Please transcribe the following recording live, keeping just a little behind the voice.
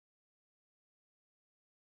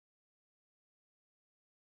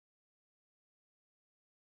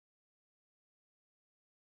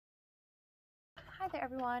Hi there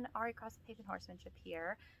everyone, Ari Cross Paving Horsemanship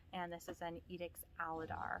here, and this is an EDIX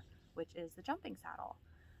Saddles, which is the jumping saddle.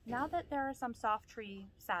 Now that there are some soft tree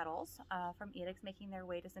saddles from EDIX making their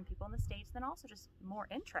way to some people in the States, then also just more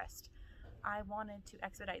interest, I wanted to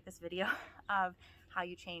expedite this video of how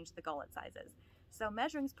you change the gullet sizes. So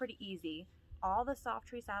measuring is pretty easy. All the soft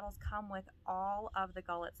tree saddles come with all of the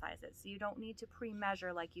gullet sizes, so you don't need to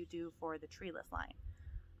pre-measure like you do for the treeless line.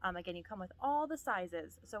 Again, you come with all the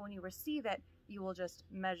sizes, so when you receive it, you will just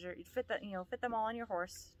measure, fit them all on your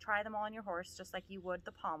horse, try them all on your horse, just like you would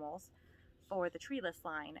the pommels for the treeless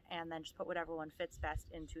line, and then just put whatever one fits best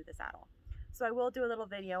into the saddle. So I will do a little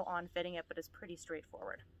video on fitting it, but it's pretty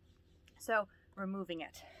straightforward. So removing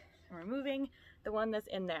it, removing the one that's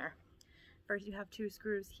in there. First, you have two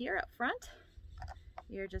screws here up front.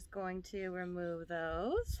 You're just going to remove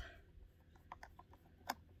those.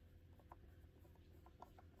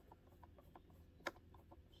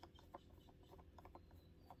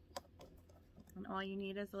 And all you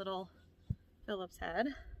need is a little Phillips head.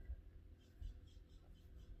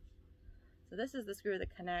 So this is the screw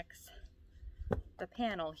that connects the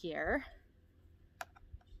panel here.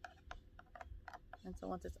 And so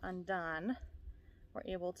once it's undone, we're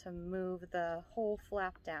able to move the whole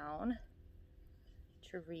flap down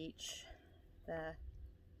to reach the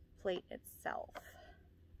plate itself.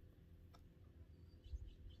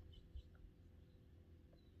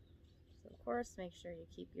 So of course, make sure you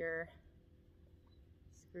keep your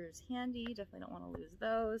screws handy. Definitely don't want to lose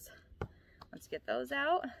those. Once you get those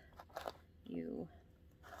out, you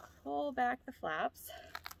pull back the flaps,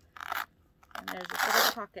 and there's this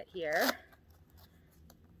little pocket here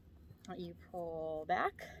that you pull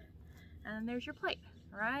back, and then there's your plate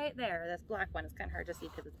right there. This black one is kind of hard to see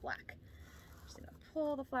because it's black. Just gonna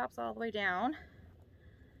pull the flaps all the way down,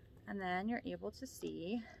 and then you're able to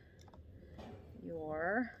see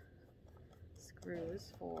your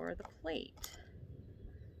screws for the plate.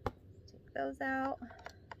 Take those out.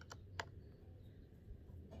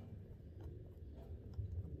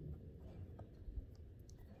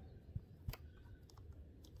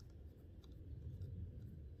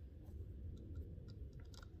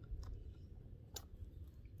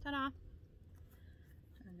 Ta-da!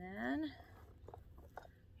 And then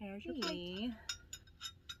here's your plate.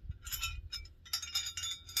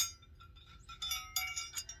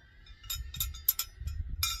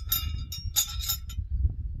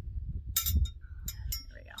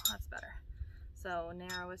 There we go, that's better. So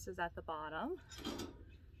narrowest is at the bottom,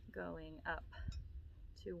 going up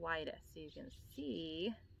to widest. So you can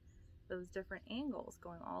see those different angles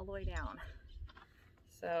going all the way down.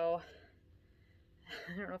 So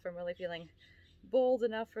I don't know if I'm really feeling bold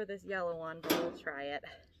enough for this yellow one, but we'll try it.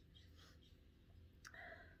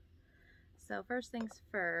 So first things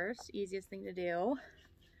first, easiest thing to do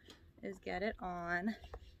is get it on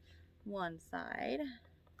one side.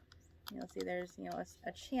 You'll see there's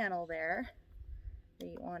a channel there that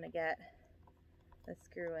you want to get the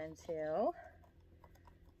screw into.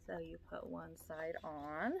 So you put one side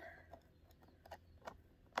on.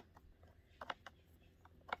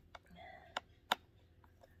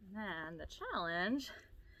 And then the challenge is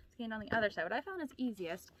getting on the other side. What I found is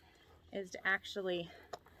easiest is to actually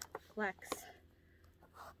flex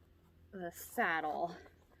the saddle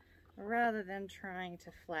rather than trying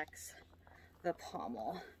to flex the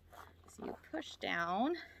pommel. So you push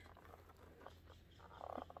down,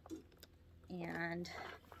 and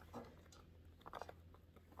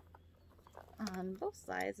on both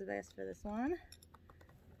sides of this for this one,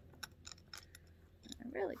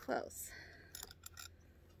 and really close.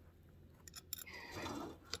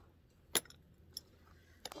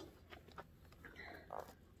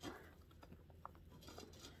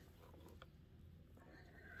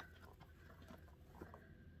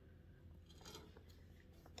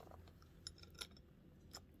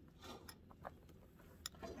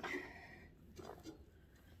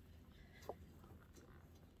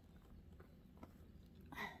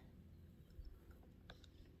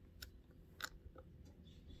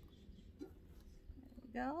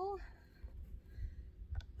 Go.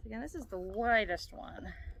 So again, this is the widest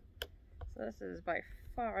one. So this is by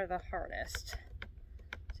far the hardest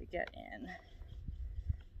to get in.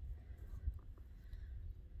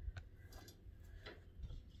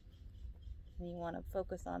 And you want to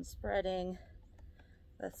focus on spreading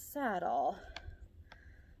the saddle,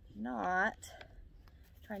 not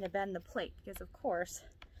trying to bend the plate, because of course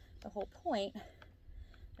the whole point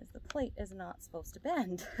is the plate is not supposed to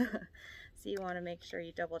bend. So you want to make sure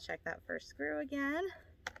you double check that first screw again.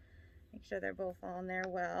 Make sure they're both on there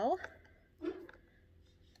well.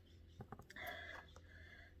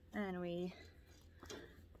 And we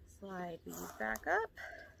Slide these back up.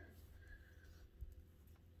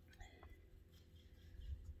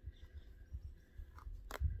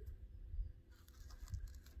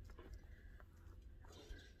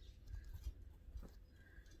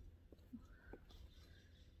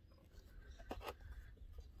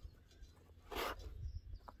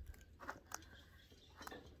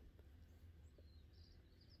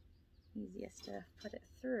 Easiest to put it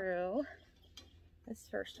through this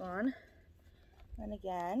first one. And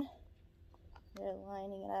again, we're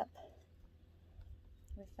lining it up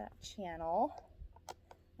with that channel.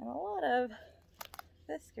 And a lot of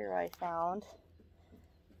this screw I found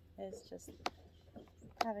is just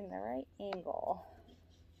having the right angle.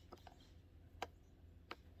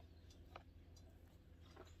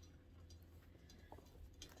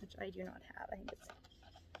 Which I do not have. I think it's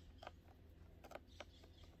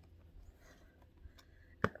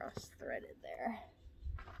cross-threaded there.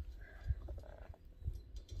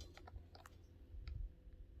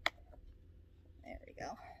 There we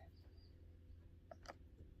go.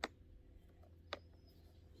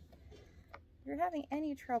 If you're having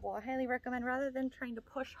any trouble, I highly recommend, rather than trying to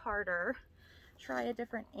push harder, try a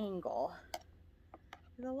different angle.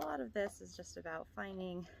 Because a lot of this is just about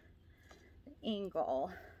finding the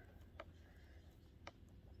angle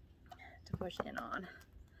to push in on.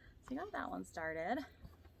 So you got that one started.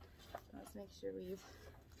 Let's make sure we've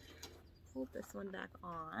pulled this one back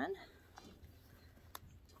on.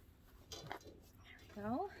 There we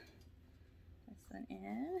go. This one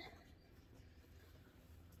in.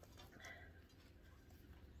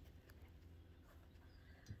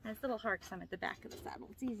 And it's a little hard because I'm at the back of the saddle.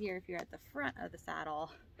 It's easier if you're at the front of the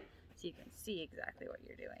saddle so you can see exactly what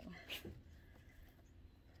you're doing.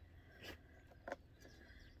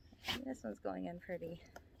 This one's going in pretty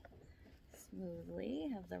smoothly,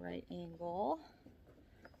 have the right angle.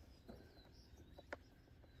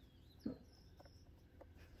 There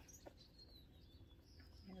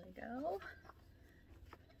we go.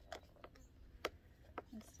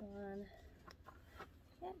 This one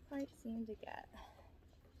can't quite seem to get.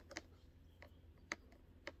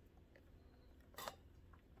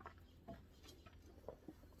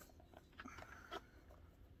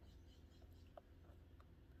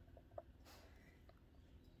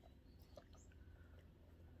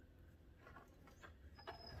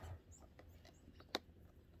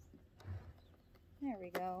 There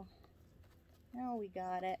we go. Now we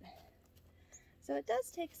got it. So it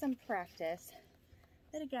does take some practice.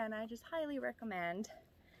 But again, I just highly recommend,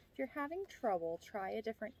 if you're having trouble, try a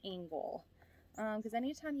different angle. Because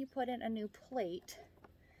anytime you put in a new plate,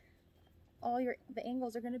 the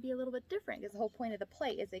angles are going to be a little bit different, because the whole point of the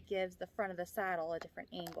plate is it gives the front of the saddle a different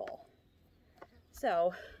angle.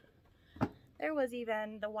 So there was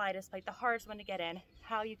even the widest plate, the hardest one to get in,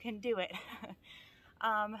 how you can do it.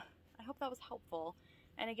 I hope that was helpful.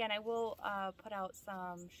 And again, I will put out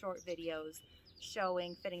some short videos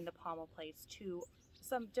showing fitting the pommel plates to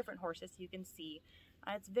some different horses so you can see.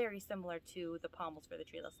 It's very similar to the pommels for the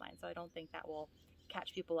treeless line, so I don't think that will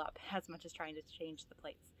catch people up as much as trying to change the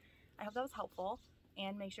plates. I hope that was helpful,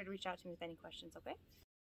 and make sure to reach out to me with any questions, okay?